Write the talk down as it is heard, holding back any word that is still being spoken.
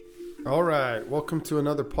All right, welcome to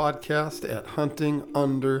another podcast at Hunting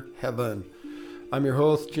Under Heaven. I'm your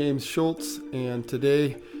host, James Schultz, and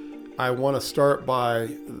today I want to start by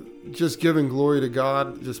just giving glory to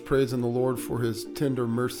God, just praising the Lord for his tender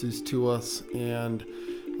mercies to us. And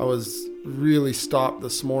I was really stopped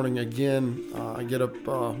this morning again. I get up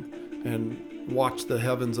and watch the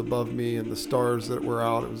heavens above me and the stars that were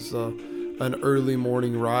out. It was an early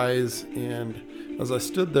morning rise, and as I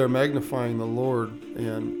stood there magnifying the Lord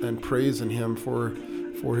and praising him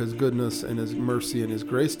for his goodness and his mercy and his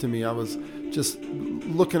grace to me, I was just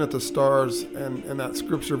looking at the stars and that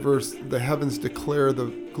scripture verse, the heavens declare the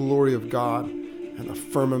glory of God and the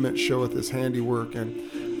firmament showeth his handiwork.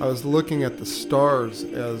 And I was looking at the stars,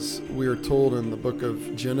 as we are told in the book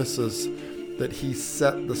of Genesis that he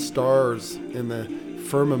set the stars in the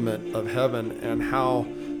firmament of heaven, and how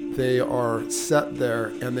they are set there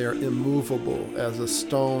and they are immovable as a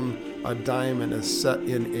stone. A diamond is set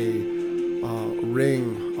in a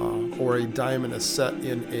ring, or a diamond is set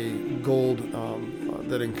in a gold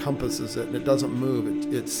that encompasses it, and it doesn't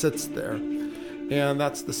move. It sits there. And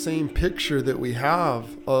that's the same picture that we have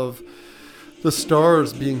of the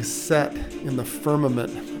stars being set in the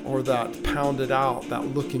firmament, or that pounded out, that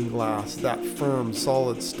looking glass, that firm,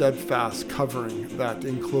 solid, steadfast covering, that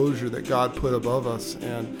enclosure that God put above us.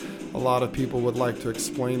 And a lot of people would like to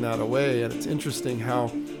explain that away. And it's interesting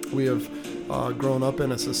how we have grown up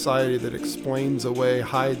in a society that explains away,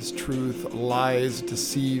 hides truth, lies,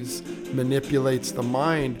 deceives, manipulates the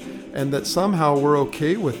mind, and that somehow we're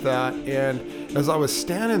okay with that. And as I was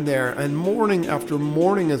standing there, and morning after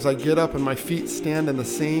morning, as I get up and my feet stand in the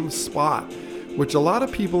same spot, which a lot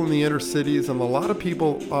of people in the inner cities and a lot of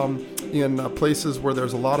people in places where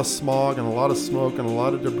there's a lot of smog and a lot of smoke and a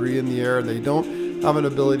lot of debris in the air, they don't have an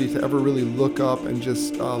ability to ever really look up and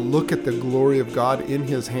just look at the glory of God in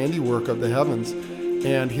his handiwork of the heavens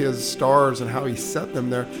and his stars and how he set them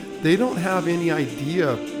there. They don't have any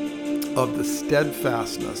idea of the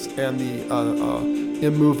steadfastness and the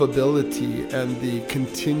immovability and the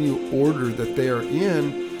continued order that they are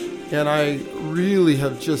in. And I really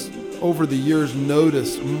have just over the years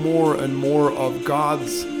noticed more and more of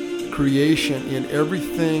God's creation in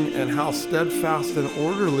everything, and how steadfast and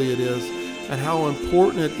orderly it is, and how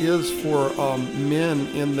important it is for men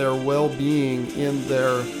in their well-being, in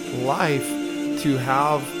their life, to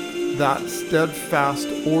have that steadfast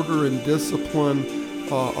order and discipline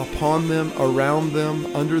upon them, around them,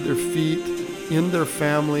 under their feet, in their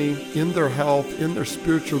family, in their health, in their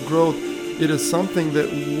spiritual growth. It is something that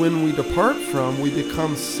when we depart from, we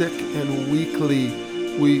become sick and weakly.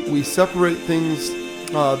 We separate things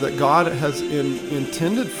that God has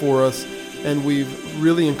intended for us, and we've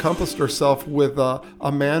really encompassed ourselves with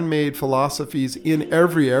man-made philosophies in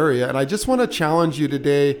every area. And I just want to challenge you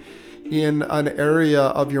today in an area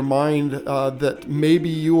of your mind that maybe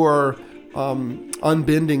you are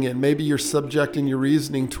unbending in, maybe you're subjecting your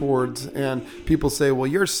reasoning towards. And people say, well,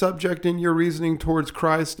 you're subjecting your reasoning towards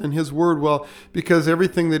Christ and his word. Well, because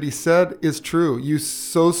everything that he said is true. You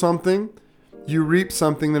sow something, you reap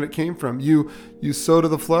something that it came from. You sow to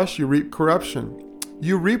the flesh, you reap corruption.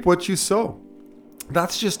 You reap what you sow.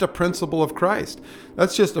 That's just a principle of Christ.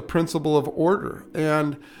 That's just a principle of order.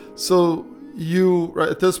 And so you,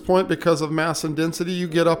 at this point, because of mass and density, you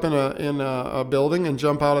get up in a building and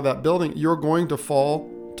jump out of that building, you're going to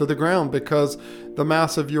fall to the ground because the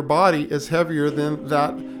mass of your body is heavier than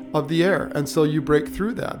that of the air. And so you break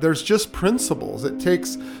through that. There's just principles. It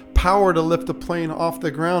takes power to lift a plane off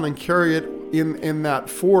the ground and carry it in that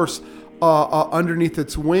force underneath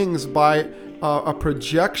its wings by a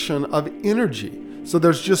projection of energy. So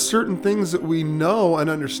there's just certain things that we know and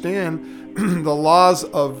understand. The laws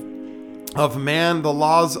of man, the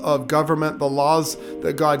laws of government, the laws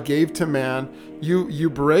that God gave to man, you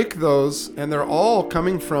break those, and they're all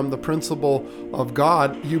coming from the principle of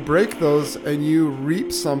God. You break those and you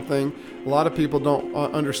reap something. A lot of people don't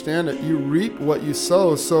understand it. You reap what you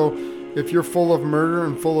sow. So if you're full of murder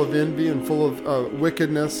and full of envy and full of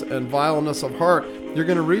wickedness and vileness of heart, you're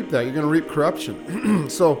going to reap that. You're going to reap corruption.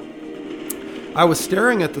 So I was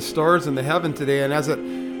staring at the stars in the heaven today, and as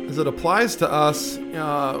it applies to us,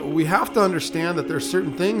 we have to understand that there's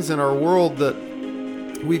certain things in our world that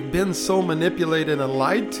we've been so manipulated and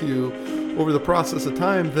lied to over the process of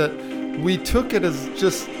time that we took it as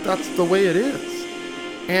just, that's the way it is.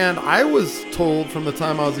 And I was told from the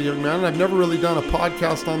time I was a young man, and I've never really done a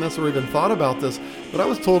podcast on this or even thought about this, but I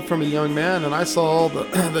was told from a young man, and I saw all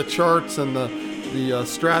the charts and the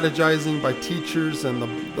strategizing by teachers and the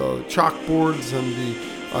chalkboards and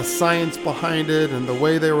the science behind it and the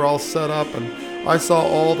way they were all set up. And I saw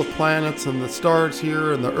all the planets and the stars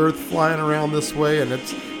here and the earth flying around this way, and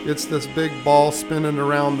It's this big ball spinning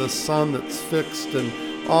around the sun that's fixed, and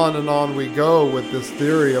on we go with this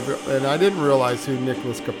theory of, and I didn't realize who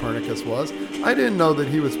Nicholas Copernicus was. I didn't know that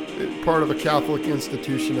he was part of a Catholic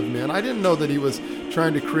institution of men. I didn't know that he was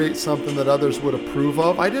trying to create something that others would approve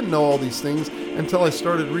of. I didn't know all these things until I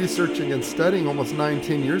started researching and studying almost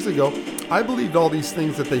 9-10 years ago. I believed all these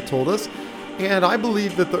things that they told us. And I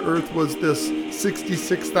believed that the Earth was this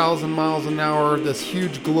 66,000 miles an hour, this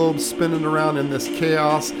huge globe spinning around in this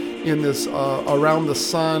chaos, in this around the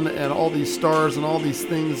sun, and all these stars and all these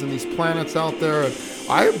things and these planets out there. And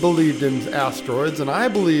I believed in asteroids, and I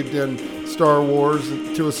believed in Star Wars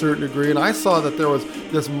to a certain degree. And I saw that there was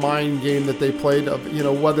this mind game that they played of,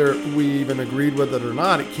 whether we even agreed with it or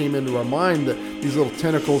not, it came into our mind that these little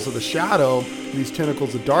tentacles of the shadow, these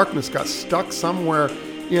tentacles of darkness got stuck somewhere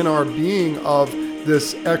in our being of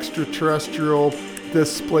this extraterrestrial,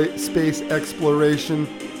 this space exploration,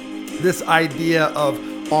 this idea of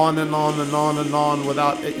on and on and on and on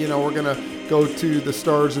without, we're going to go to the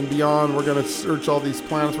stars and beyond. We're going to search all these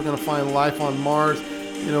planets. We're going to find life on Mars.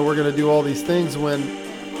 We're going to do all these things, when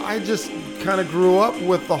I just kind of grew up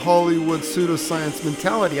with the Hollywood pseudoscience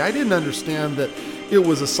mentality. I didn't understand that it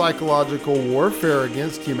was a psychological warfare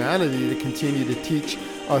against humanity to continue to teach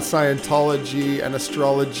Scientology and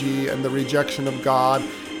astrology and the rejection of God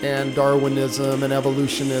and Darwinism and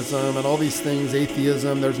evolutionism and all these things,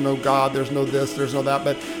 atheism, there's no God, there's no this, there's no that.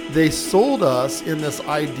 But they sold us in this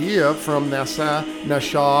idea from Nasha,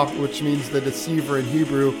 which means the deceiver in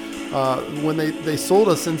Hebrew, when they sold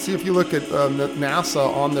us. And see, if you look at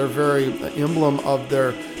NASA on their very emblem of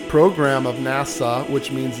their program of NASA,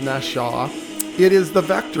 which means Nasha, it is the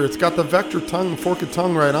vector. It's got the vector tongue, forked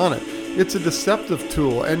tongue right on it. It's a deceptive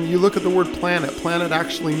tool. And you look at the word planet. Planet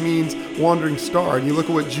actually means wandering star. And you look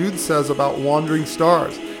at what Jude says about wandering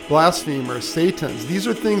stars, blasphemers, satans. These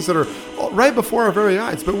are things that are right before our very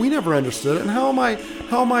eyes, but we never understood it. And how am I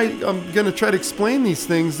going to try to explain these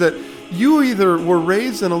things that you either were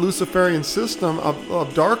raised in a Luciferian system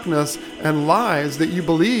of darkness and lies that you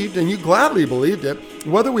believed, and you gladly believed it,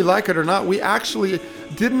 whether we like it or not. We actually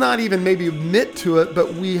did not even maybe admit to it,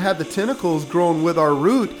 but we had the tentacles grown with our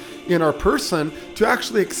root in our person to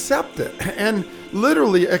actually accept it, and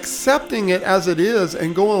literally accepting it as it is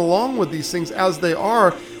and going along with these things as they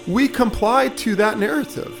are. We comply to that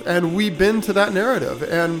narrative, and we bend to that narrative.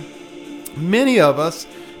 And many of us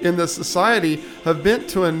in this society have bent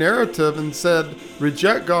to a narrative and said,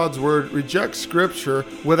 reject God's word, reject scripture,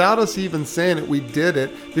 without us even saying it. We did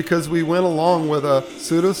it because we went along with a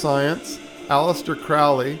pseudoscience, Aleister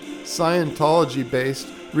Crowley, Scientology-based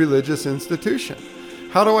religious institution.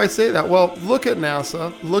 How do I say that? Well, look at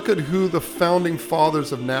NASA. Look at who the founding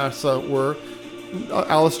fathers of NASA were.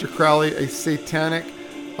 Aleister Crowley, a satanic,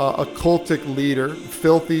 occultic leader,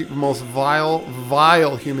 filthy, most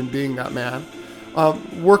vile human being, that man.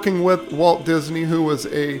 Working with Walt Disney, who was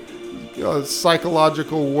a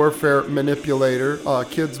psychological warfare manipulator,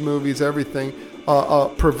 kids' movies, everything, a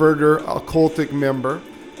perverter, occultic member,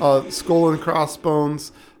 Skull and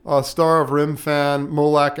Crossbones, Star of Remphan,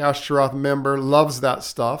 Moloch Ashtaroth member, loves that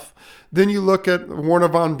stuff. Then you look at Wernher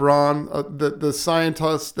von Braun, the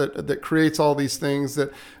scientist that creates all these things,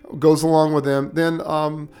 that goes along with them. Then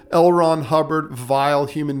L. Ron Hubbard, vile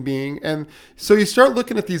human being. And so you start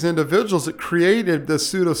looking at these individuals that created the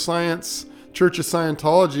pseudoscience Church of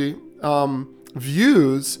Scientology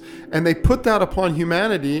views, and they put that upon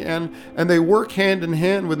humanity, and they work hand in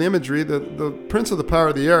hand with imagery. The prince of the power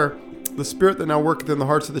of the air, the spirit that now worketh in the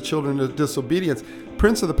hearts of the children of disobedience.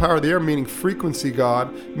 Prince of the power of the air, meaning frequency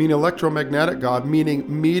God, meaning electromagnetic God, meaning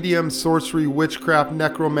medium, sorcery, witchcraft,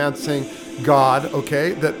 necromancing God,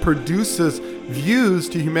 okay, that produces views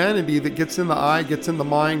to humanity that gets in the eye, gets in the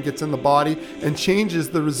mind, gets in the body, and changes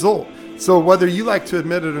the result. So whether you like to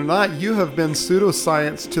admit it or not, you have been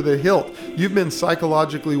pseudoscience to the hilt. You've been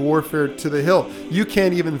psychologically warfared to the hilt. You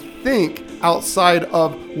can't even think outside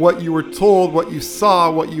of what you were told, what you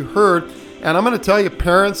saw, what you heard. And I'm going to tell you,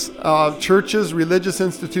 parents, churches, religious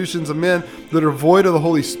institutions of men that are void of the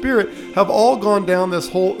Holy Spirit have all gone down this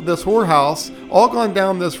whorehouse, all gone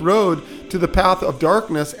down this road to the path of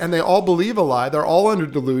darkness, and they all believe a lie. They're all under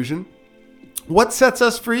delusion. What sets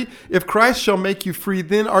us free? If Christ shall make you free,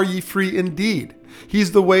 then are ye free indeed.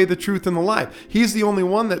 He's the way, the truth, and the life. He's the only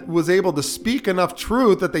one that was able to speak enough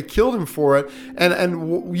truth that they killed him for it.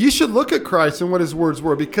 And you should look at Christ and what his words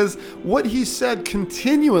were, because what he said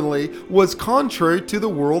continually was contrary to the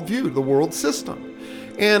worldview, the world system.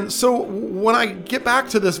 And so when I get back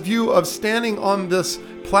to this view of standing on this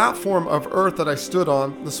platform of earth that I stood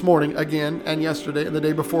on this morning again and yesterday and the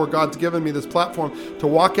day before, God's given me this platform to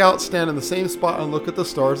walk out, stand in the same spot and look at the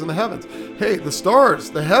stars in the heavens. Hey, the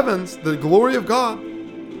stars, the heavens, the glory of God.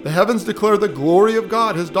 The heavens declare the glory of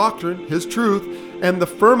God, his doctrine, his truth, and the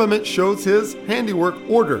firmament shows his handiwork,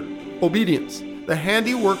 order, obedience. The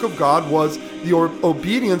handiwork of God was the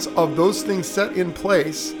obedience of those things set in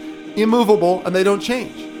place, immovable, and they don't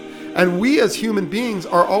change. And we as human beings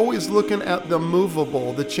are always looking at the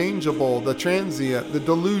movable, the changeable, the transient, the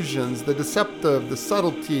delusions, the deceptive, the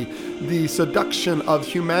subtlety, the seduction of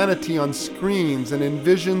humanity on screens and in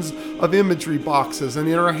visions of imagery boxes. And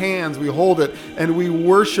in our hands we hold it and we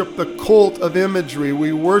worship the cult of imagery.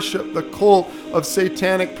 We worship the cult of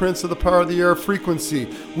satanic prince of the power of the air frequency.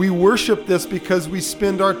 We worship this because we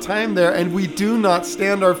spend our time there, and we do not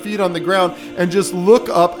stand our feet on the ground and just look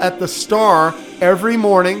up at the star every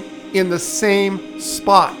morning in the same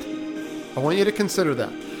spot. I want you to consider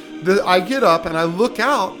that. I get up and I look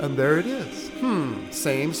out and there it is.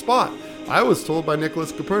 Same spot. I was told by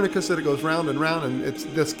Nicholas Copernicus that it goes round and round and it's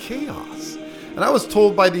this chaos. And I was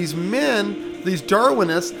told by these men, these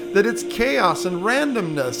Darwinists, that it's chaos and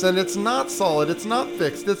randomness and it's not solid, it's not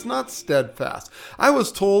fixed, it's not steadfast. I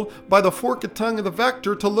was told by the forked tongue of the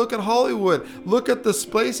vector to look at Hollywood, look at the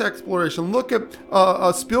space exploration, look at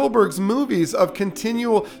Spielberg's movies of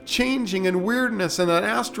continual changing and weirdness, and an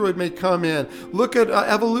asteroid may come in. Look at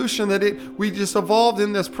evolution, that we just evolved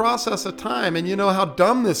in this process of time. And you know how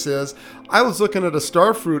dumb this is. I was looking at a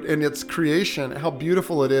star fruit and its creation, how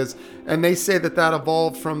beautiful it is. And they say that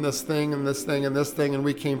evolved from this thing and this thing and this thing, and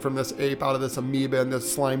we came from this ape out of this amoeba and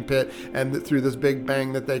this slime pit and through this big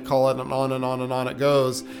bang that they call it, and on and on and on it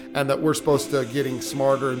goes, and that we're supposed to getting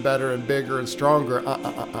smarter and better and bigger and stronger.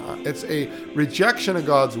 It's a rejection of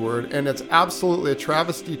God's word, and it's absolutely a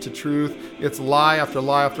travesty to truth. It's lie after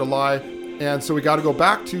lie after lie. And so we got to go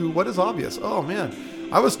back to what is obvious. Oh man,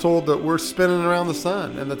 I was told that we're spinning around the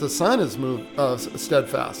sun and that the sun is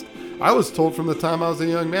steadfast. I was told from the time I was a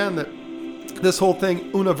young man that this whole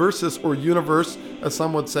thing, universus or universe, as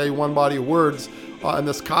some would say, one body of words, and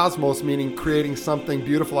this cosmos, meaning creating something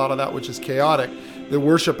beautiful out of that which is chaotic, the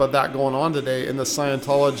worship of that going on today in the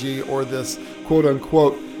Scientology or this quote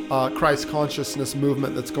unquote Christ consciousness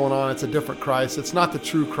movement that's going on. It's a different Christ. It's not the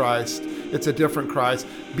true Christ. It's a different Christ.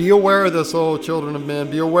 Be aware of this, oh children of men.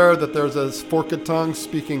 Be aware that there's a forked tongue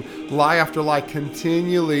speaking lie after lie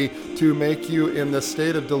continually to make you in this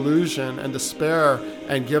state of delusion and despair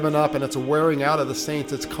and giving up. And it's a wearing out of the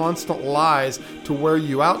saints. It's constant lies to wear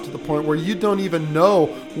you out to the point where you don't even know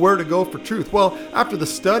where to go for truth. Well, after the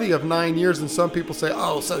study of 9 years, and some people say,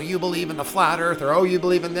 oh, so you believe in the flat earth, or oh, you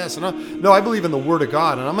believe in this. And no, I believe in the word of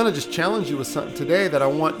God. And I'm going to just challenge you with something today that I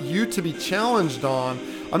want you to be challenged on.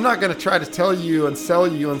 I'm not going to try to tell you and sell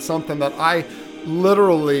you on something that I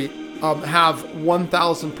literally have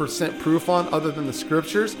 1,000% proof on other than the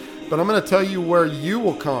scriptures, but I'm going to tell you where you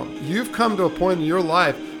will come. You've come to a point in your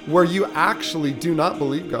life where you actually do not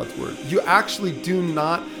believe God's word. You actually do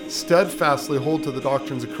not steadfastly hold to the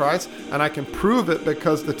doctrines of Christ, and I can prove it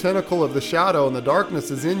because the tentacle of the shadow and the darkness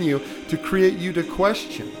is in you to create you to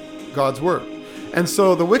question God's word. And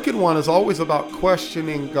so the wicked one is always about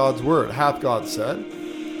questioning God's word. Hath God said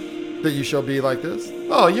that you shall be like this?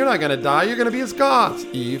 Oh, you're not going to die. You're going to be as gods.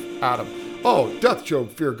 Eve, Adam. Oh, doth Job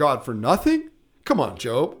fear God for nothing? Come on,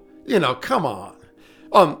 Job. Come on.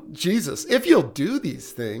 Jesus, if you'll do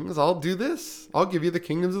these things, I'll do this. I'll give you the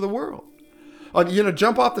kingdoms of the world.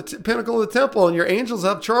 Jump off the pinnacle of the temple and your angels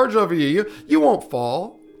have charge over you. You won't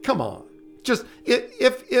fall. Come on. Just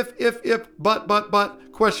if, but,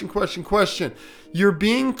 question. You're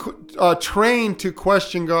being trained to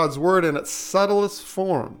question God's word in its subtlest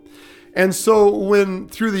form. And so when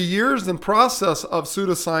through the years and process of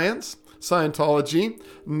pseudoscience, Scientology,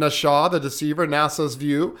 Nasha, the deceiver, NASA's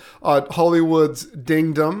view, Hollywood's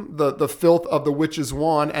dingdom, the filth of the witch's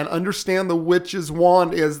wand, and understand the witch's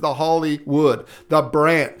wand is the Hollywood, the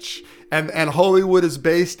branch. And Hollywood is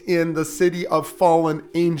based in the city of fallen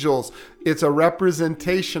angels. It's a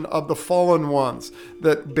representation of the fallen ones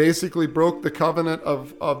that basically broke the covenant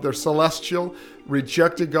of their celestial,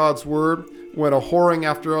 rejected God's word, went a-whoring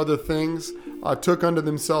after other things, took unto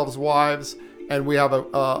themselves wives, and we have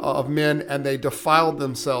of men, and they defiled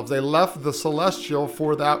themselves. They left the celestial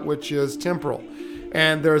for that which is temporal.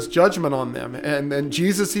 And there's judgment on them. And then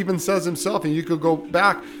Jesus even says himself, and you could go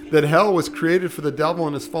back, that hell was created for the devil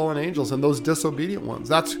and his fallen angels and those disobedient ones.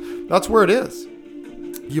 That's where it is.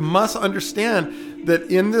 You must understand that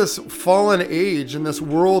in this fallen age, in this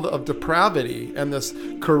world of depravity and this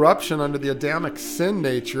corruption under the Adamic sin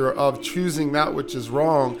nature of choosing that which is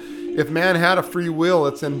wrong, if man had a free will,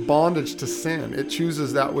 it's in bondage to sin. It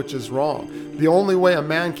chooses that which is wrong. The only way a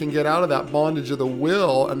man can get out of that bondage of the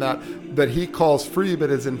will and that he calls free, but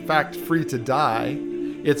is in fact free to die,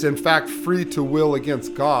 it's in fact free to will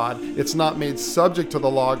against God. It's not made subject to the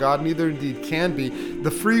law of God, neither indeed can be.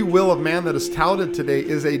 The free will of man that is touted today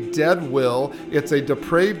is a dead will. It's a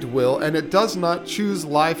depraved will, and it does not choose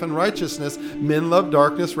life and righteousness. Men love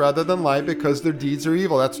darkness rather than light because their deeds are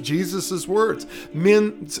evil. That's Jesus's words.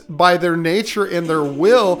 Men, by their nature and their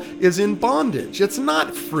will, is in bondage. It's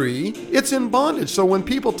not free. It's in bondage. So when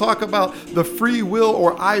people talk about the free will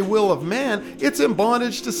or I will of man, it's in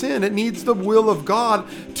bondage to sin. It needs the will of God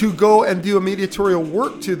to go and do a mediatorial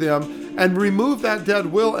work to them and remove that dead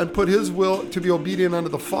will and put his will to be obedient unto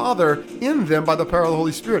the Father in them by the power of the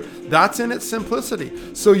Holy Spirit. That's in its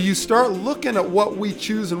simplicity. So you start looking at what we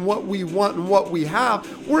choose and what we want and what we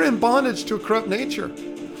have. We're in bondage to a corrupt nature.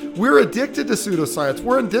 We're addicted to pseudoscience.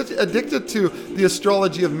 We're addicted to the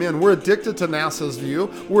astrology of men. We're addicted to NASA's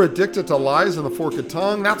view. We're addicted to lies and the forked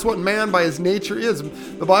tongue. That's what man by his nature is.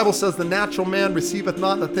 The Bible says the natural man receiveth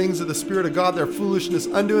not the things of the Spirit of God. They're foolishness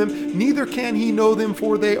unto him. Neither can he know them,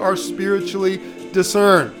 for they are spiritually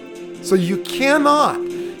discerned. So you cannot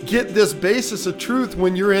get this basis of truth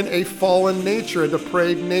when you're in a fallen nature, a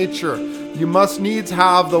depraved nature. You must needs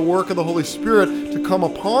have the work of the Holy Spirit to come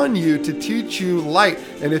upon you to teach you light.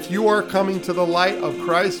 And if you are coming to the light of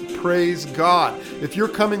Christ, praise God. If you're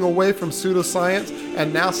coming away from pseudoscience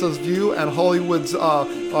and NASA's view and Hollywood's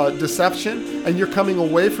deception, and you're coming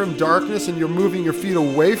away from darkness and you're moving your feet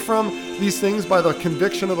away from these things by the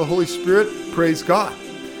conviction of the Holy Spirit, praise God.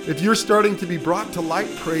 If you're starting to be brought to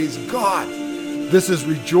light, praise God. This is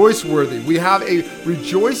rejoice worthy. We have a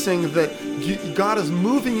rejoicing that God is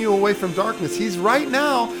moving you away from darkness. He's right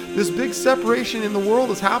now, this big separation in the world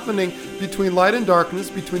is happening between light and darkness,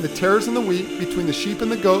 between the tares and the wheat, between the sheep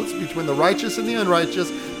and the goats, between the righteous and the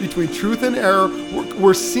unrighteous, between truth and error.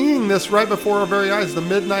 We're seeing this right before our very eyes. The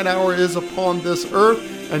midnight hour is upon this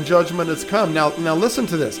earth and judgment has come. Now listen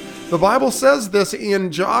to this. The Bible says this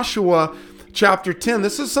in Joshua chapter 10.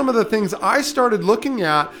 This is some of the things I started looking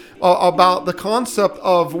at about the concept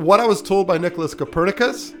of what I was told by Nicholas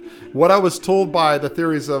Copernicus, what I was told by the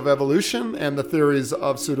theories of evolution and the theories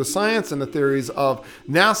of pseudoscience and the theories of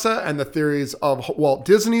NASA and the theories of Walt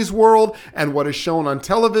Disney's world and what is shown on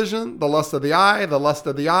television, the lust of the eye, the lust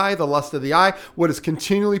of the eye, the lust of the eye, what is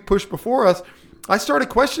continually pushed before us. I started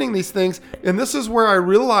questioning these things, and this is where I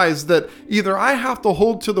realized that either I have to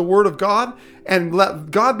hold to the word of God and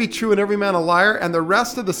let God be true and every man a liar, and the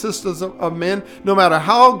rest of the systems of men, no matter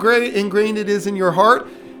how great ingrained it is in your heart,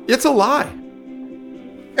 it's a lie.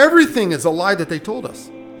 Everything is a lie that they told us.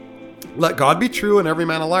 Let God be true and every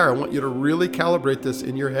man a liar. I want you to really calibrate this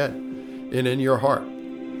in your head and in your heart.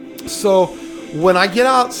 So when I get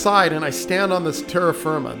outside and I stand on this terra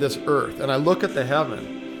firma, this earth, and I look at the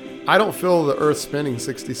heaven, I don't feel the earth spinning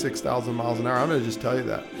 66,000 miles an hour. I'm going to just tell you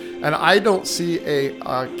that. And I don't see a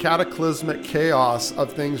cataclysmic chaos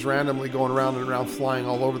of things randomly going around and around, flying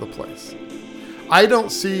all over the place. I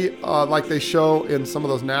don't see, like they show in some of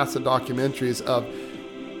those NASA documentaries, of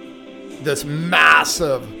this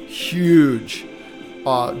massive, huge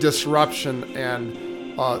disruption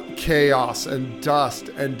and chaos and dust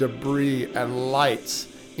and debris and lights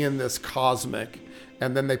in this cosmic.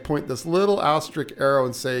 And then they point this little asterisk arrow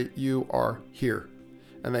and say, you are here.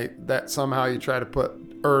 And that somehow you try to put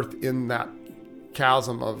Earth in that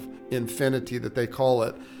chasm of infinity that they call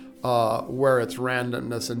it, where it's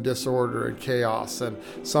randomness and disorder and chaos. And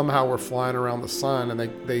somehow we're flying around the sun. And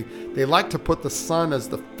they like to put the sun as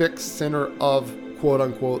the fixed center of, quote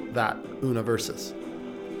unquote, that universes.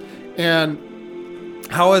 And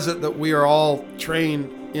how is it that we are all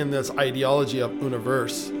trained in this ideology of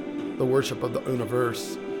universe, the worship of the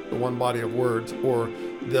universe, the one body of words, or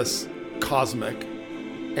this cosmic,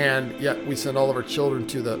 and yet we send all of our children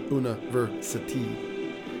to the university,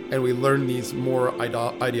 and we learn these more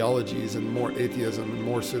ideologies and more atheism and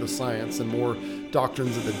more pseudoscience and more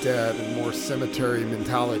doctrines of the dead and more cemetery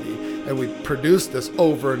mentality, and we produce this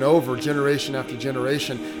over and over, generation after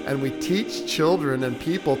generation, and we teach children and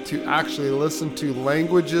people to actually listen to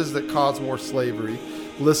languages that cause more slavery,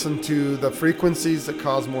 listen to the frequencies that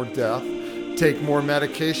cause more death, take more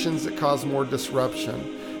medications that cause more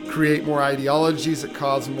disruption, create more ideologies that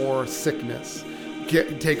cause more sickness,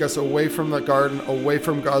 take us away from the garden, away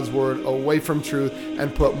from God's word, away from truth,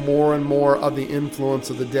 and put more and more of the influence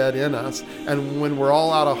of the dead in us. And when we're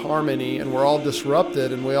all out of harmony and we're all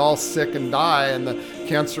disrupted and we all sick and die and the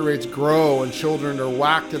cancer rates grow and children are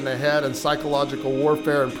whacked in the head and psychological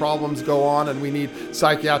warfare and problems go on and we need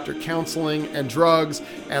psychiatric counseling and drugs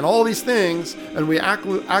and all these things, and we act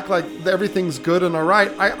like everything's good and all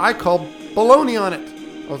right, I call baloney on it.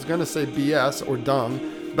 I was going to say BS or dung,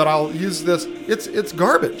 but I'll use this. It's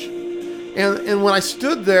garbage. And when I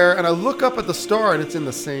stood there and I look up at the star and it's in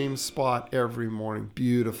the same spot every morning,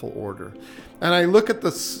 beautiful order. And I look at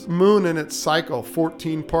the moon in its cycle,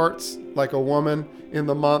 14 parts like a woman in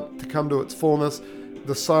the month to come to its fullness.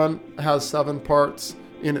 The sun has 7 parts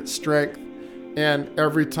in its strength. And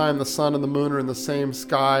every time the sun and the moon are in the same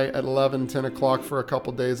sky at 11, 10 o'clock for a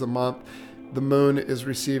couple days a month, the moon is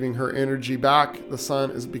receiving her energy back. The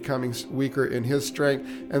sun is becoming weaker in his strength.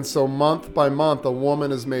 And so month by month, a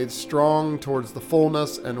woman is made strong towards the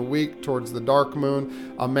fullness and weak towards the dark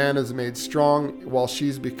moon. A man is made strong while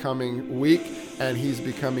she's becoming weak, and he's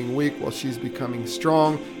becoming weak while she's becoming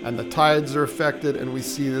strong. And the tides are affected, and we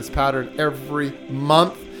see this pattern every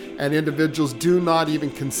month. And individuals do not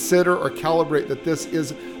even consider or calibrate that this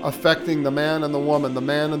is affecting the man and the woman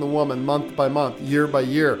month by month, year by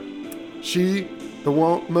year. She, the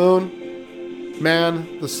moon,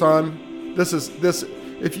 man, the sun. This.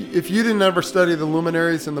 If you didn't ever study the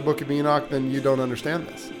luminaries in the Book of Enoch, then you don't understand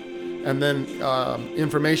this. And then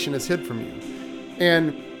information is hid from you.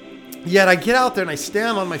 And yet I get out there and I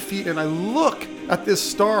stand on my feet and I look at this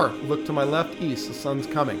star. Look to my left, east. The sun's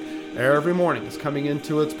coming. Every morning it's coming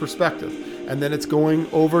into its perspective. And then it's going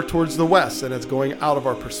over towards the west and it's going out of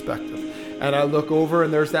our perspective. And I look over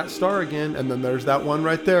and there's that star again, and then there's that one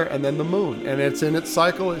right there, and then the moon. And it's in its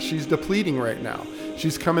cycle, and she's depleting right now.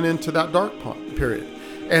 She's coming into that dark period.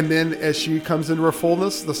 And then as she comes into her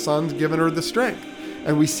fullness, the sun's giving her the strength.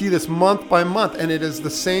 And we see this month by month, and it is the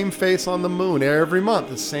same face on the moon every month,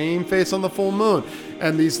 the same face on the full moon.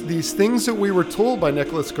 And these things that we were told by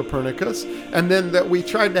Nicholas Copernicus, and then that we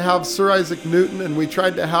tried to have Sir Isaac Newton, and we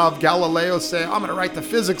tried to have Galileo say, I'm going to write the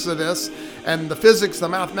physics of this, and the physics, the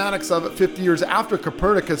mathematics of it 50 years after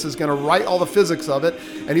Copernicus is going to write all the physics of it,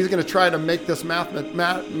 and he's going to try to make this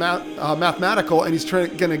mathematical, and he's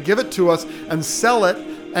going to give it to us and sell it,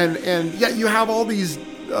 and yet you have all these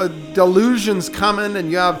delusions coming, and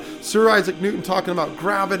you have Sir Isaac Newton talking about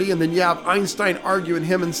gravity, and then you have Einstein arguing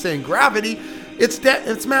him and saying gravity,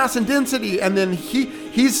 it's mass and density, and then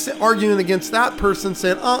he's arguing against that person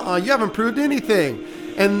saying, you haven't proved anything.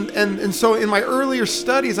 And so in my earlier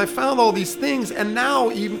studies, I found all these things, and now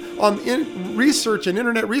even on research and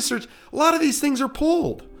internet research, a lot of these things are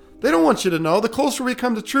pulled. They don't want you to know. The closer we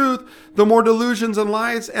come to truth, the more delusions and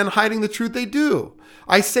lies and hiding the truth they do.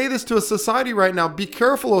 I say this to a society right now. Be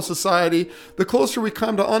careful, O society. The closer we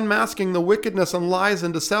come to unmasking the wickedness and lies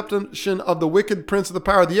and deception of the wicked prince of the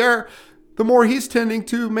power of the air, the more he's tending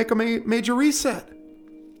to make a major reset.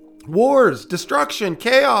 Wars, destruction,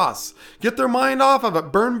 chaos. Get their mind off of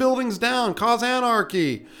it. Burn buildings down. Cause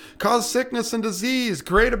anarchy. Cause sickness and disease.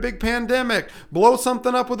 Create a big pandemic. Blow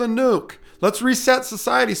something up with a nuke. Let's reset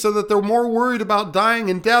society so that they're more worried about dying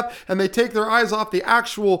and death, and they take their eyes off the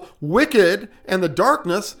actual wicked and the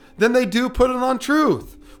darkness than they do put it on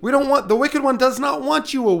truth. The wicked one does not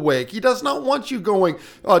want you awake. He does not want you going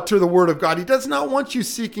to the word of God. He does not want you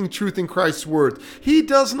seeking truth in Christ's word. He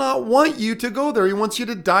does not want you to go there. He wants you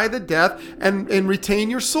to die the death and retain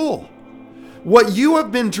your soul. What you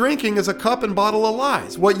have been drinking is a cup and bottle of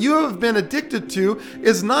lies. What you have been addicted to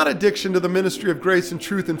is not addiction to the ministry of grace and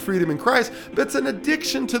truth and freedom in Christ, but it's an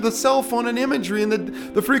addiction to the cell phone and imagery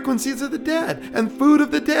and the frequencies of the dead and food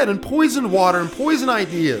of the dead and poison water and poison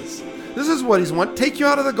ideas. This is what he's want. Take you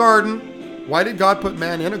out of the garden. Why did God put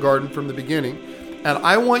man in a garden from the beginning? And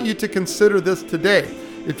I want you to consider this today.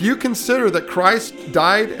 If you consider that Christ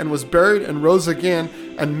died and was buried and rose again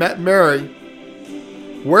and met Mary,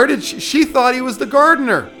 where did she thought he was the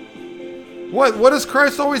gardener? What is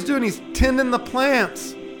Christ always doing? He's tending the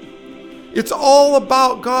plants. It's all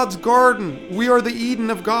about God's garden. We are the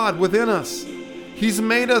Eden of God within us. He's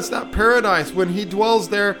made us that paradise. When he dwells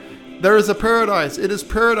there, there is a paradise. It is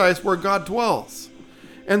paradise where God dwells.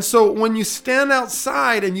 And so when you stand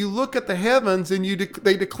outside and you look at the heavens and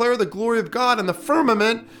they declare the glory of God, and the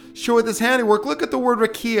firmament showeth his handiwork. Look at the word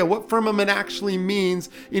rakia, what firmament actually means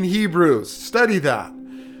in Hebrews. Study that.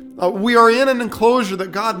 We are in an enclosure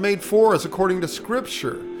that God made for us according to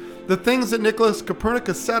Scripture. The things that Nicholas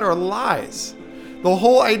Copernicus said are lies. The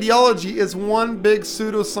whole ideology is one big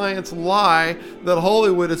pseudoscience lie that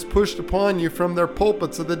Hollywood has pushed upon you from their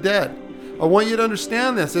pulpits of the dead. I want you to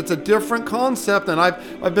understand this. It's a different concept, and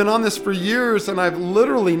I've been on this for years, and I've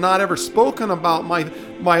literally not ever spoken about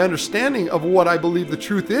my understanding of what I believe the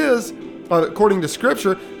truth is, according to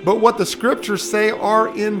Scripture, but what the Scriptures say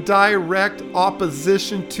are in direct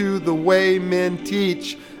opposition to the way men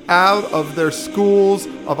teach out of their schools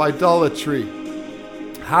of idolatry.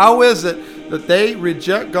 How is it that they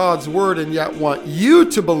reject God's word and yet want you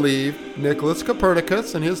to believe Nicholas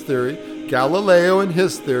Copernicus and his theory, Galileo and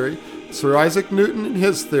his theory, Sir Isaac Newton and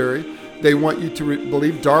his theory? They want you to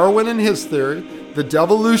believe Darwin and his theory, the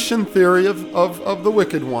devolution theory of the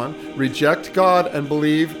wicked one, reject God and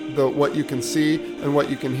believe what you can see and what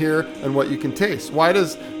you can hear and what you can taste. Why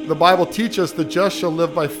does the Bible teach us the just shall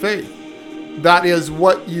live by faith? That is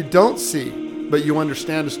what you don't see, but you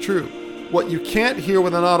understand is true. What you can't hear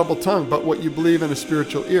with an audible tongue, but what you believe in a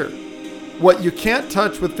spiritual ear. What you can't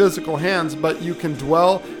touch with physical hands, but you can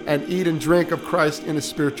dwell and eat and drink of Christ in a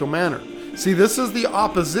spiritual manner. See, this is the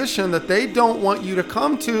opposition that they don't want you to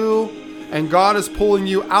come to, and God is pulling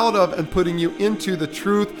you out of and putting you into the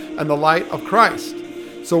truth and the light of Christ.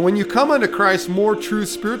 So when you come unto Christ, more true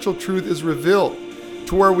spiritual truth is revealed,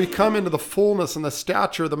 to where we come into the fullness and the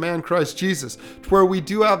stature of the man Christ Jesus, to where we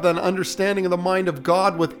do have that understanding of the mind of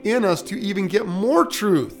God within us to even get more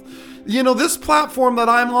truth. You know, this platform that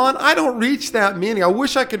I'm on, I don't reach that many. I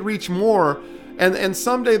wish I could reach more. And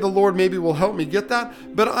someday the Lord maybe will help me get that.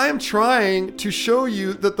 But I am trying to show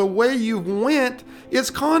you that the way you went is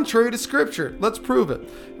contrary to Scripture. Let's prove it.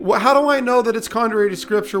 How do I know that it's contrary to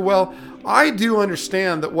Scripture? Well, I do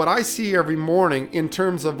understand that what I see every morning in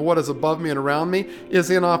terms of what is above me and around me is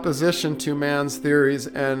in opposition to man's theories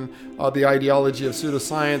and the ideology of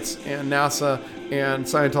pseudoscience and NASA and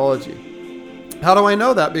Scientology. How do I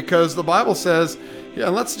know that? Because the Bible says,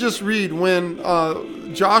 and let's just read when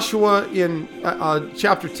Joshua in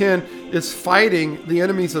chapter 10 is fighting the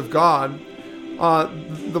enemies of God.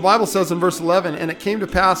 The Bible says in verse 11, and it came to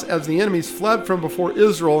pass as the enemies fled from before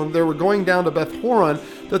Israel, and they were going down to Beth Horon,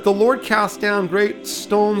 that the Lord cast down great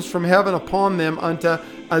stones from heaven upon them unto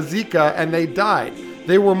Azekah, and they died.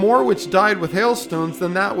 They were more which died with hailstones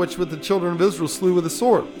than that which with the children of Israel slew with the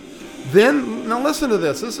sword. Then, now listen to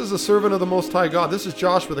this. This is a servant of the Most High God. This is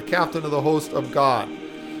Joshua, the captain of the host of God.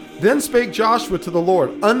 Then spake Joshua to the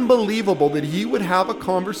Lord. Unbelievable that he would have a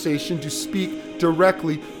conversation to speak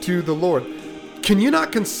directly to the Lord. Can you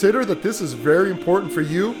not consider that this is very important for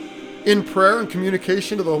you? In prayer and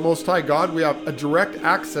communication to the Most High God, we have a direct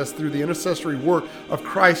access through the intercessory work of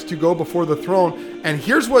Christ to go before the throne. And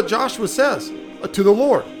here's what Joshua says to the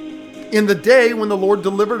Lord. In the day when the Lord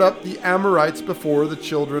delivered up the Amorites before the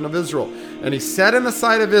children of Israel. And he said in the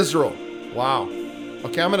sight of Israel, wow.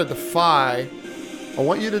 Okay, I'm going to defy, I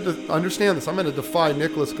want you to understand this. I'm going to defy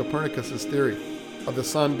Nicholas Copernicus' theory of the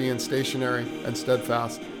sun being stationary and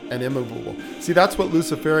steadfast and immovable. See, that's what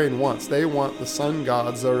Luciferian wants. They want the sun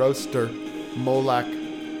god, Zoroaster, Molech,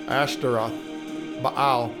 Ashtaroth,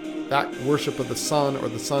 Baal, that worship of the sun or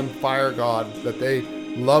the sun fire god that they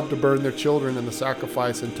love to burn their children in the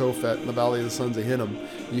sacrifice in Tophet in the valley of the sons of Hinnom.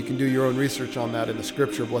 You can do your own research on that in the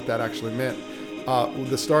scripture of what that actually meant.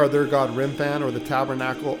 The star of their god Remphan, or the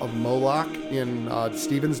tabernacle of Moloch in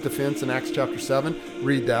Stephen's defense in Acts chapter 7.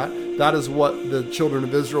 Read that. That is what the children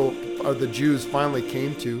of Israel, or the Jews, finally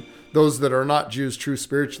came to. Those that are not Jews true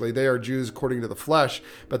spiritually, they are Jews according to the flesh,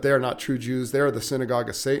 but they are not true Jews. They are the synagogue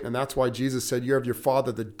of Satan. And that's why Jesus said, "You have your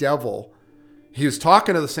father, the devil." He was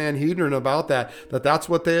talking to the Sanhedrin about that's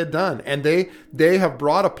what they had done. And they have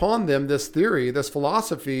brought upon them this theory, this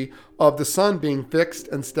philosophy of the sun being fixed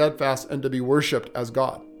and steadfast and to be worshiped as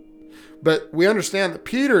God. But we understand that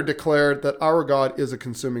Peter declared that our God is a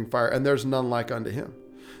consuming fire and there's none like unto him.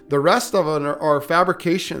 The rest of it are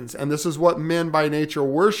fabrications, and this is what men by nature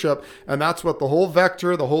worship, and that's what the whole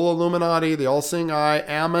vector, the whole Illuminati, the all-seeing eye,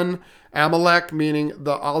 Amalek, meaning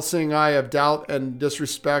the all-seeing eye of doubt and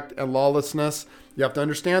disrespect and lawlessness. You have to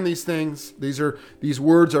understand these things. These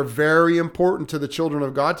words are very important to the children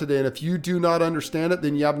of God today, and if you do not understand it,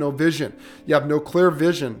 then you have no vision. You have no clear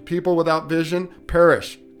vision. People without vision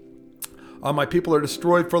perish. My people are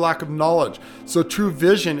destroyed for lack of knowledge. So true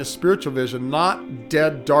vision is spiritual vision, not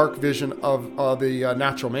dead, dark vision of the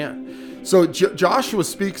natural man. So Joshua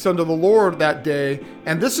speaks unto the Lord that day,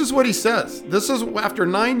 and this is what he says. This is after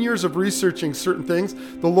 9 years of researching certain things,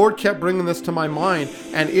 the Lord kept bringing this to my mind,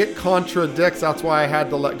 and it contradicts. That's why I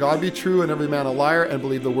had to let God be true and every man a liar, and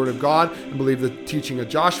believe the word of God, and believe the teaching of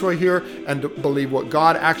Joshua here, and believe what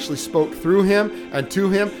God actually spoke through him and to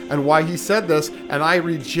him, and why he said this. And I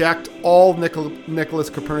reject all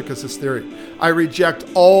Nicholas Copernicus' theory. I reject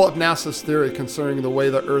all of NASA's theory concerning the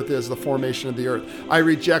way the earth is, the formation of the earth. I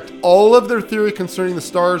reject all all of their theory concerning the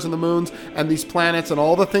stars and the moons and these planets and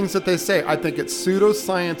all the things that they say, I think it's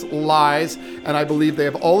pseudoscience lies, and I believe they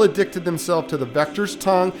have all addicted themselves to the vector's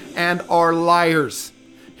tongue and are liars.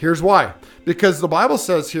 Here's why. Because the Bible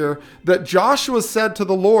says here that Joshua said to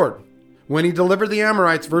the Lord when he delivered the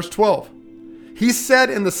Amorites, verse 12, he said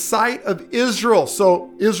in the sight of Israel,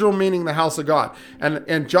 so Israel meaning the house of God,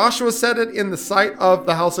 and Joshua said it in the sight of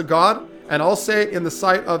the house of God, and I'll say it in the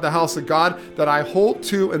sight of the house of God, that I hold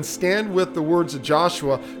to and stand with the words of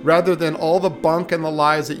Joshua rather than all the bunk and the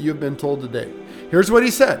lies that you've been told today. Here's what he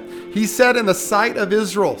said. He said in the sight of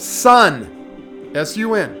Israel, Sun,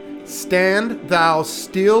 S-U-N, stand thou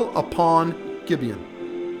still upon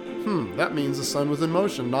Gibeon. That means the sun was in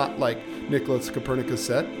motion, not like Nicholas Copernicus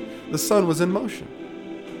said. The sun was in motion.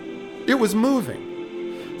 It was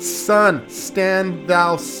moving. Sun, stand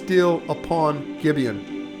thou still upon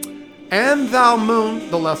Gibeon. And thou moon,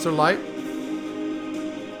 the lesser light,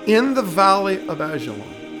 in the valley of Ajalon.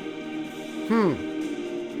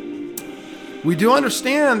 We do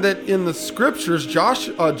understand that in the scriptures,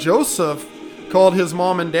 Joseph called his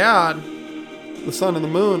mom and dad the sun and the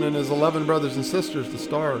moon, and his 11 brothers and sisters the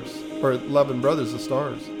stars, or 11 brothers the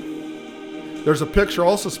stars. There's a picture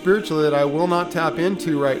also spiritually that I will not tap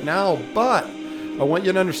into right now, but I want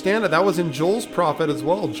you to understand that was in Joel's prophet as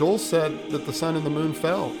well. Joel said that the sun and the moon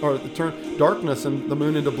fell, or it turned darkness and the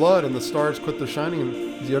moon into blood, and the stars quit their shining.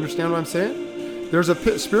 Do you understand what I'm saying? There's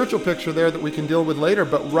a spiritual picture there that we can deal with later,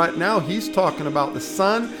 but right now he's talking about the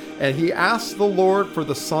sun, and he asked the Lord for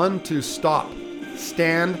the sun to stop.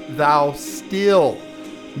 Stand thou still.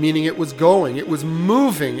 Meaning it was going, it was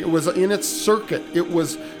moving, it was in its circuit, it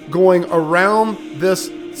was going around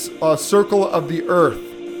this circle of the earth.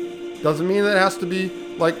 Doesn't mean that it has to be,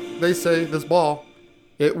 like they say, this ball.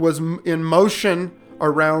 It was in motion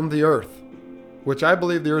around the earth, which I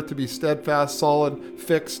believe the earth to be steadfast, solid,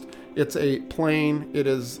 fixed. It's a plane,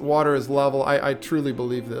 water is level. I truly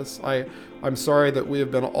believe this. I'm sorry that we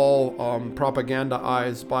have been all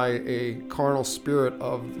propagandaized by a carnal spirit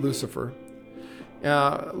of Lucifer.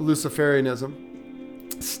 Luciferianism.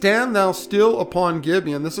 Stand thou still upon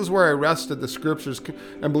Gibeon. This is where I rested the scriptures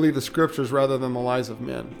and believe the scriptures rather than the lies of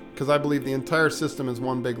men. Because I believe the entire system is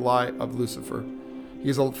one big lie of Lucifer.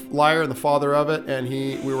 He's a liar and the father of it, and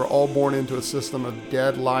we were all born into a system of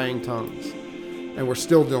dead, lying tongues. And we're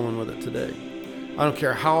still dealing with it today. I don't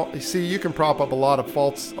care how. See, you can prop up a lot of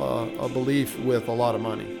false belief with a lot of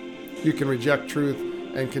money. You can reject truth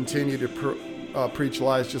and continue to preach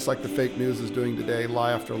lies just like the fake news is doing today,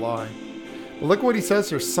 lie after lie. But look what he says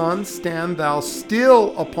here. Sun, stand thou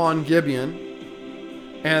still upon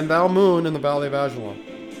Gibeon, and thou moon in the valley of Ajalon.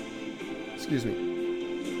 Excuse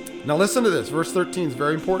me. Now listen to this. Verse 13 is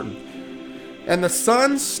very important. And the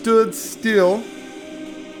sun stood still.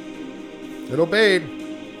 It obeyed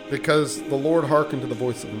because the Lord hearkened to the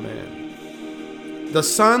voice of a man. The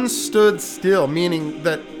sun stood still, meaning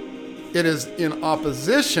that it is in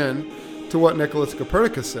opposition to what Nicholas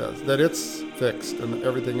Copernicus says, that it's fixed and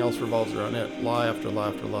everything else revolves around it. Lie after lie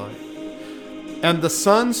after lie. And the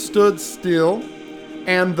sun stood still,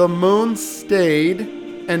 and the moon stayed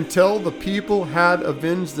until the people had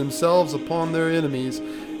avenged themselves upon their enemies.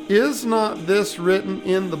 Is not this written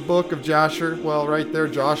in the book of Jasher? Well, right there,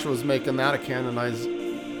 Joshua's making that a canonized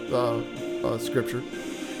scripture.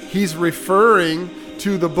 He's referring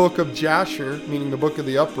to the book of Jasher, meaning the book of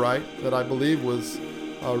the upright, that I believe was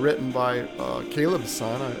written by Caleb's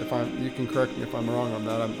son. You can correct me if I'm wrong on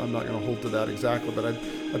that. I'm not going to hold to that exactly, but I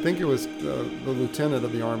think it was the lieutenant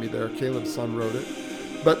of the army there. Caleb's son wrote it.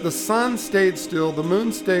 But the sun stayed still, the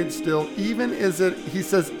moon stayed still, even as he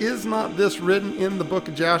says, is not this written in the book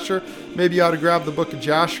of Jasher? Maybe you ought to grab the book of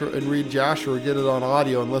Jasher and read Jasher or get it on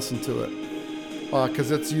audio and listen to it.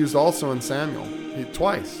 Because it's used also in Samuel,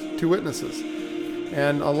 twice, 2 witnesses.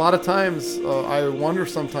 And a lot of times, I wonder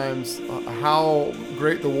sometimes how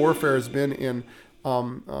great the warfare has been in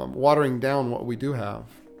watering down what we do have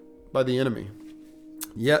by the enemy.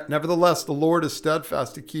 Yet, nevertheless, the Lord is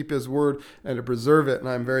steadfast to keep his word and to preserve it, and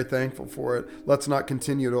I'm very thankful for it. Let's not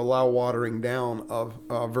continue to allow watering down of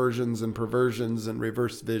versions and perversions and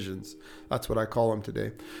reverse visions. That's what I call them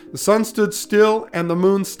today. The sun stood still, and the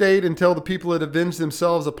moon stayed until the people had avenged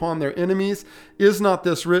themselves upon their enemies. Is not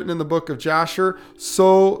this written in the book of Jasher?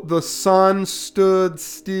 So the sun stood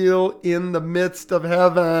still in the midst of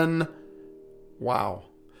heaven. Wow.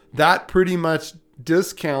 That pretty much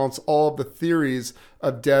discounts all of the theories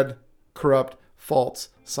of dead, corrupt, false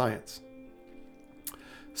science.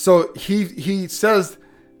 So he says,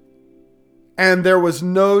 and there was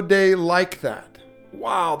no day like that.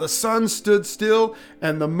 Wow, the sun stood still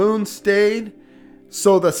and the moon stayed.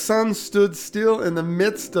 So the sun stood still in the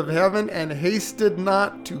midst of heaven and hasted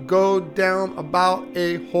not to go down about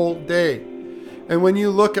a whole day. And when you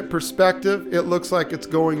look at perspective, it looks like it's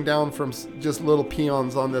going down from just little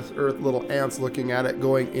peons on this earth, little ants looking at it,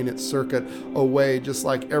 going in its circuit away, just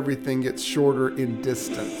like everything gets shorter in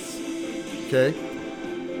distance. Okay?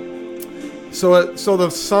 So the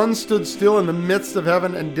sun stood still in the midst of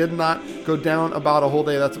heaven and did not go down about a whole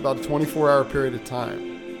day. That's about a 24-hour period of time.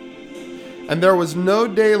 And there was no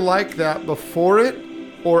day like that before it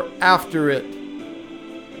or after it,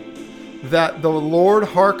 that the Lord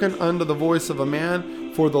hearkened unto the voice of a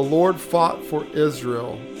man, for the Lord fought for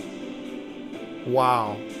Israel.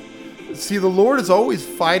 Wow. See, the Lord is always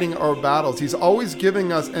fighting our battles. He's always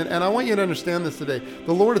giving us, and I want you to understand this today,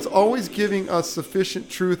 the Lord is always giving us sufficient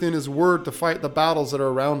truth in His Word to fight the battles that are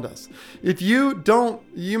around us. If you don't,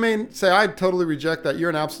 you may say, I totally reject that. You're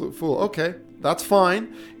an absolute fool. Okay, that's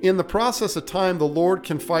fine. In the process of time, the Lord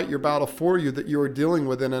can fight your battle for you that you are dealing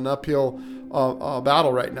with in an uphill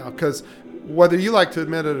battle right now. Because whether you like to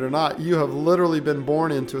admit it or not, you have literally been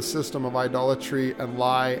born into a system of idolatry and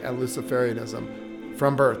lie and Luciferianism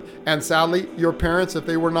from birth. And sadly, your parents, if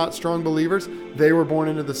they were not strong believers, they were born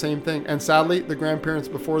into the same thing. And sadly, the grandparents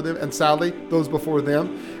before them, and sadly, those before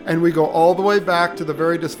them. And we go all the way back to the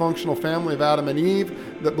very dysfunctional family of Adam and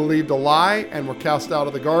Eve that believed a lie and were cast out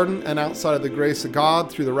of the garden, and outside of the grace of God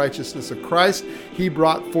through the righteousness of Christ, He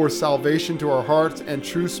brought forth salvation to our hearts and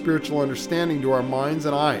true spiritual understanding to our minds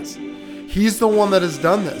and eyes. He's the one that has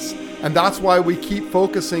done this. And that's why we keep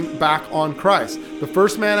focusing back on Christ. The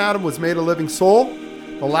first man, Adam, was made a living soul.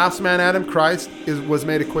 The last man, Adam, Christ, was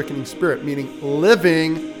made a quickening spirit, meaning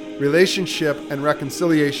living relationship and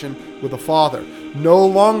reconciliation with the Father. No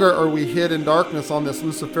longer are we hid in darkness on this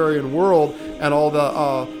Luciferian world and all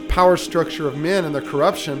the power structure of men and their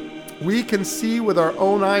corruption. We can see with our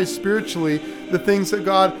own eyes spiritually the things that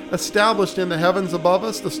God established in the heavens above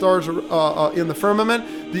us, the stars in the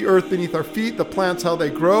firmament, the earth beneath our feet, the plants, how they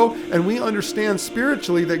grow. And we understand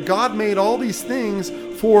spiritually that God made all these things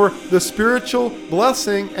for the spiritual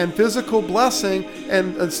blessing and physical blessing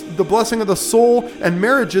and the blessing of the soul and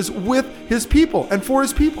marriages with His people and for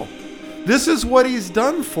His people. This is what He's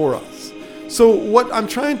done for us. So what I'm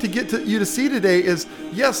trying to get you to see today is,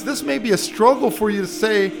 yes, this may be a struggle for you to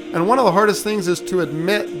say, and one of the hardest things is to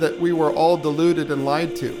admit that we were all deluded and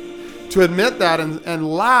lied to. To admit that and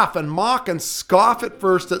laugh and mock and scoff at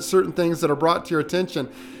first at certain things that are brought to your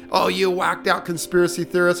attention. Oh, you whacked out conspiracy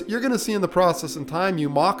theorists. You're going to see in the process of time, you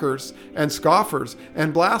mockers and scoffers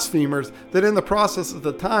and blasphemers, that in the process of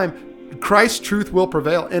the time, Christ's truth will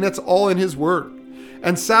prevail, and it's all in His Word.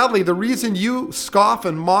 And sadly, the reason you scoff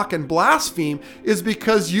and mock and blaspheme is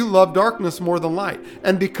because you love darkness more than light,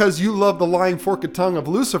 and because you love the lying forked tongue of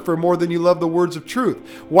Lucifer more than you love the words of truth.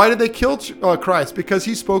 Why did they kill Christ? Because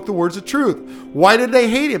He spoke the words of truth. Why did they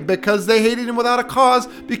hate Him? Because they hated Him without a cause,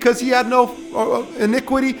 because He had no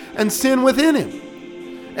iniquity and sin within Him.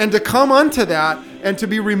 And to come unto that and to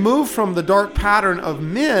be removed from the dark pattern of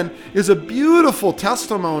men is a beautiful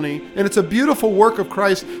testimony, and it's a beautiful work of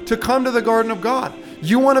Christ to come to the garden of God.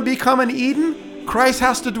 You want to become an Eden? Christ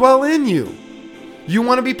has to dwell in you. You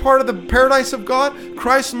want to be part of the paradise of God?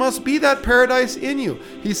 Christ must be that paradise in you.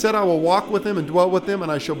 He said, I will walk with them and dwell with them,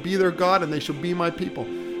 and I shall be their God, and they shall be my people.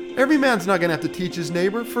 Every man's not going to have to teach his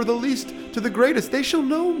neighbor, for the least to the greatest. They shall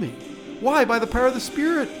know me. Why? By the power of the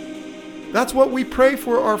Spirit. That's what we pray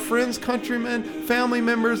for our friends, countrymen, family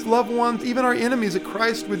members, loved ones, even our enemies, that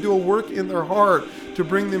Christ would do a work in their heart to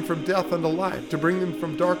bring them from death unto life, to bring them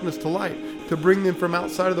from darkness to light, to bring them from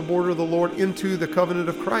outside of the border of the Lord into the covenant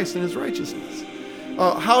of Christ and His righteousness.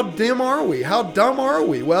 How dim are we? How dumb are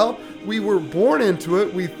we? Well, we were born into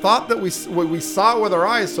it. We thought that we saw it with our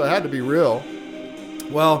eyes, so it had to be real.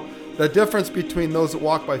 Well, the difference between those that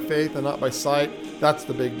walk by faith and not by sight, that's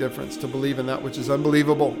the big difference. To believe in that which is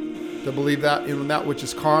unbelievable, to believe that in that which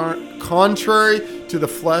is contrary to the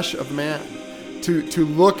flesh of man, to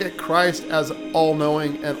look at Christ as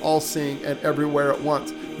all-knowing and all-seeing and everywhere at once,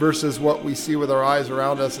 versus what we see with our eyes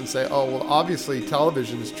around us and say, oh, well, obviously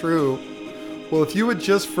television is true. Well, if you would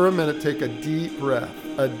just for a minute take a deep breath,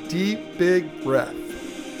 a deep, big breath,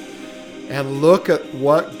 and look at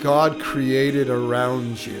what God created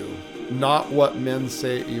around you, not what men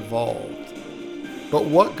say evolved, but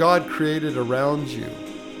what God created around you,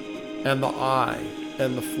 and the eye,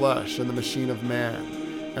 and the flesh, and the machine of man,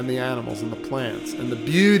 and the animals, and the plants, and the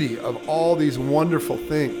beauty of all these wonderful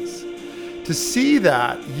things. To see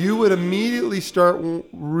that, you would immediately start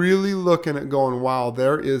really looking at going, wow,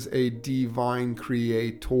 there is a divine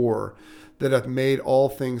creator that hath made all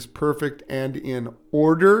things perfect and in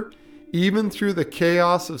order, even through the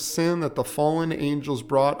chaos of sin that the fallen angels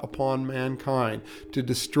brought upon mankind, to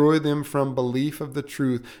destroy them from belief of the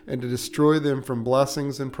truth, and to destroy them from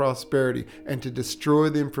blessings and prosperity, and to destroy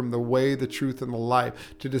them from the way, the truth, and the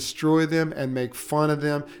life, to destroy them and make fun of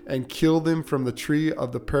them and kill them from the tree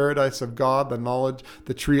of the paradise of God, the knowledge,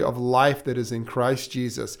 the tree of life that is in Christ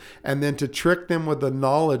Jesus, and then to trick them with the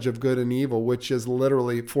knowledge of good and evil, which is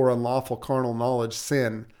literally, for unlawful carnal knowledge,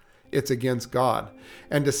 sin. It's against God.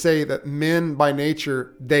 And to say that men by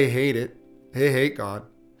nature, they hate it. They hate God.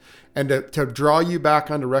 And to draw you back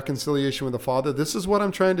onto reconciliation with the Father, this is what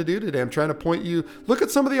I'm trying to do today. I'm trying to point you, look at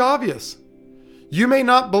some of the obvious. You may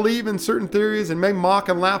not believe in certain theories and may mock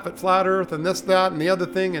and laugh at flat earth and this, that, and the other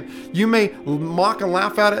thing. And you may mock and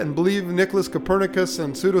laugh at it and believe Nicholas Copernicus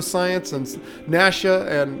and pseudoscience and NASA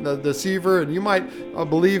and the deceiver. And you might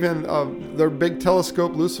believe in their big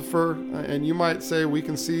telescope, Lucifer. And you might say, we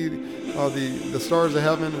can see the stars of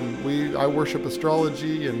heaven. And I worship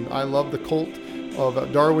astrology, and I love the cult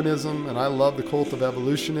of Darwinism, and I love the cult of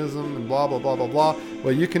evolutionism, and blah, blah, blah, blah, blah.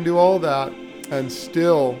 Well, you can do all that and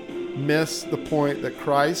still miss the point that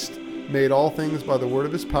Christ made all things by the word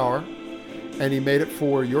of his power, and he made it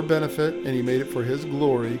for your benefit, and he made it for his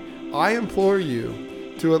glory. I implore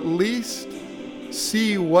you to at least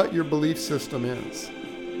see what your belief system is.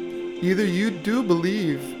 Either you do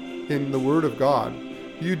believe in the word of God,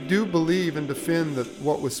 you do believe and defend that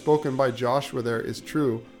what was spoken by Joshua there is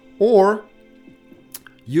true, or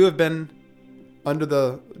you have been under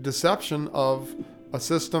the deception of a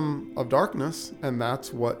system of darkness, and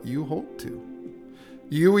that's what you hold to.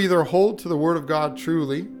 You either hold to the word of God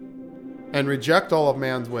truly and reject all of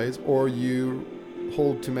man's ways, or you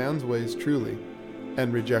hold to man's ways truly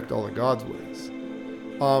and reject all of God's ways.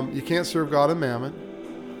 You can't serve God and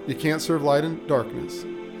mammon. You can't serve light and darkness.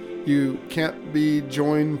 You can't be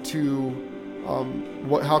joined to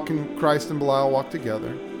how can Christ and Belial walk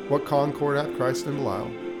together? What concord hath Christ and Belial?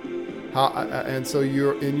 And so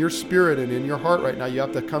you're in your spirit and in your heart right now, you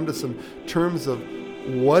have to come to some terms of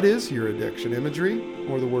what is your addiction, imagery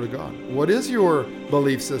or the Word of God? What is your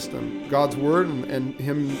belief system? God's Word and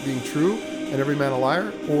Him being true and every man a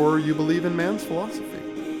liar? Or you believe in man's philosophy?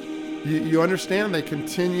 You understand they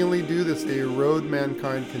continually do this. They erode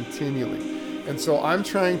mankind continually. And so I'm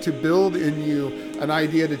trying to build in you an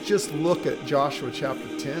idea to just look at Joshua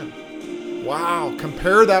chapter 10. Wow,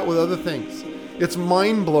 compare that with other things. It's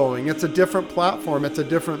mind-blowing. It's a different platform. It's a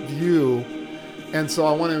different view. And so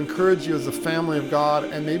I want to encourage you as a family of God,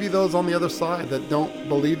 and maybe those on the other side that don't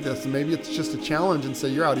believe this, and maybe it's just a challenge and say,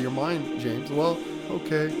 you're out of your mind, James. Well,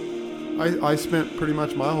 okay. I spent pretty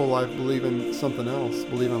much my whole life believing something else,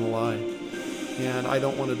 believing a lie. And I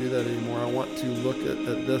don't want to do that anymore. I want to look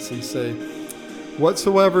at this and say,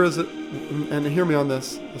 whatsoever is it, and hear me on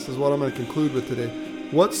this. This is what I'm going to conclude with today.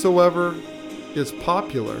 Whatsoever is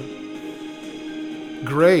popular,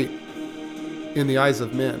 great in the eyes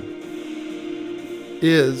of men,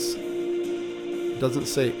 doesn't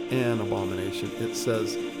say an abomination. It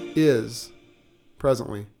says is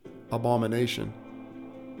presently abomination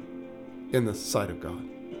in the sight of God.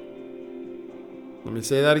 Let me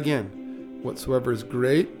say that again. Whatsoever is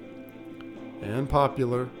great and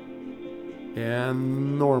popular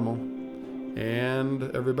and normal and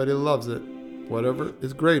everybody loves it, whatever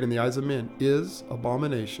is great in the eyes of men is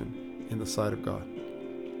abomination in the sight of God.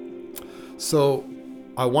 So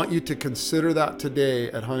I want you to consider that today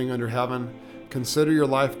at Hunting Under Heaven. Consider your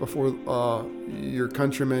life before your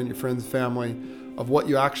countrymen, your friends, family, of what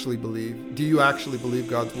you actually believe. Do you actually believe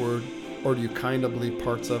God's word, or do you kind of believe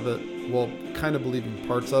parts of it? Well, kind of believing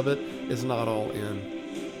parts of it is not all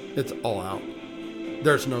in. It's all out.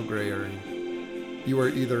 There's no gray area. You are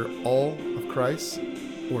either all of Christ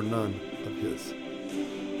or none of his.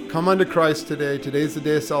 Come unto Christ today. Today's the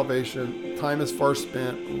day of salvation. Time is far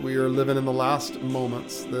spent. We are living in the last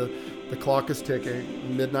moments. The clock is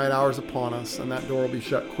ticking. Midnight hour is upon us, and that door will be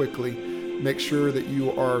shut quickly. Make sure that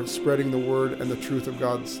you are spreading the word and the truth of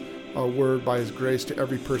God's word by his grace to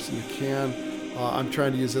every person you can. I'm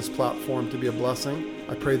trying to use this platform to be a blessing.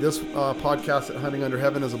 I pray this podcast at Hunting Under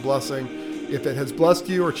Heaven is a blessing. If it has blessed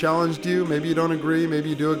you or challenged you, maybe you don't agree, maybe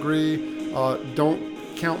you do agree,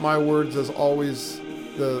 don't count my words as always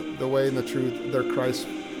the way and the truth. They're Christ's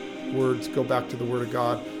words. Go back to the Word of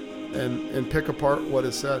God and pick apart what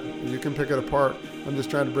is said. You can pick it apart. I'm just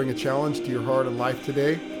trying to bring a challenge to your heart and life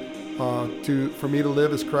today. For me to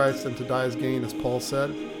live as Christ and to die as gain, as Paul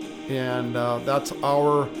said. And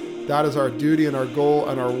that is our duty and our goal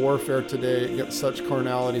and our warfare today against such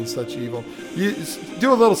carnality and such evil. You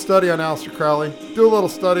do a little study on Aleister Crowley. Do a little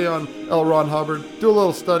study on L. Ron Hubbard. Do a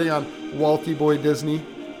little study on Walty Boy Disney.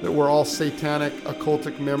 that we're all satanic,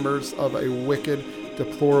 occultic members of a wicked,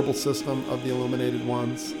 deplorable system of the illuminated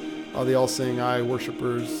ones, the all-seeing eye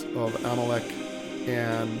worshippers of Amalek,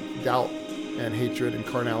 and doubt and hatred and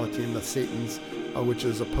carnality and the Satans, which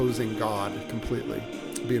is opposing God completely,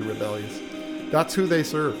 being rebellious. That's who they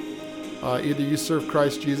serve. Either you serve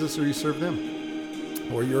Christ Jesus or you serve them,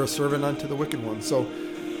 or you're a servant unto the wicked one. So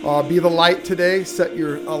be the light today. Set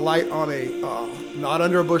your light on not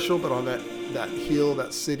under a bushel, but on that hill,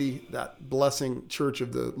 that city, that blessing church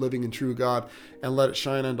of the living and true God, and let it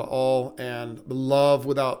shine unto all. And love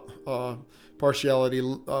without partiality,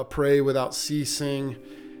 pray without ceasing.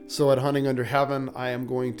 So at Hunting Under Heaven, I am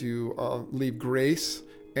going to leave grace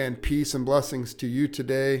and peace and blessings to you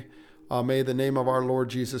today. May the name of our Lord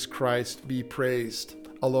Jesus Christ be praised.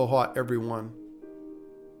 Aloha, everyone.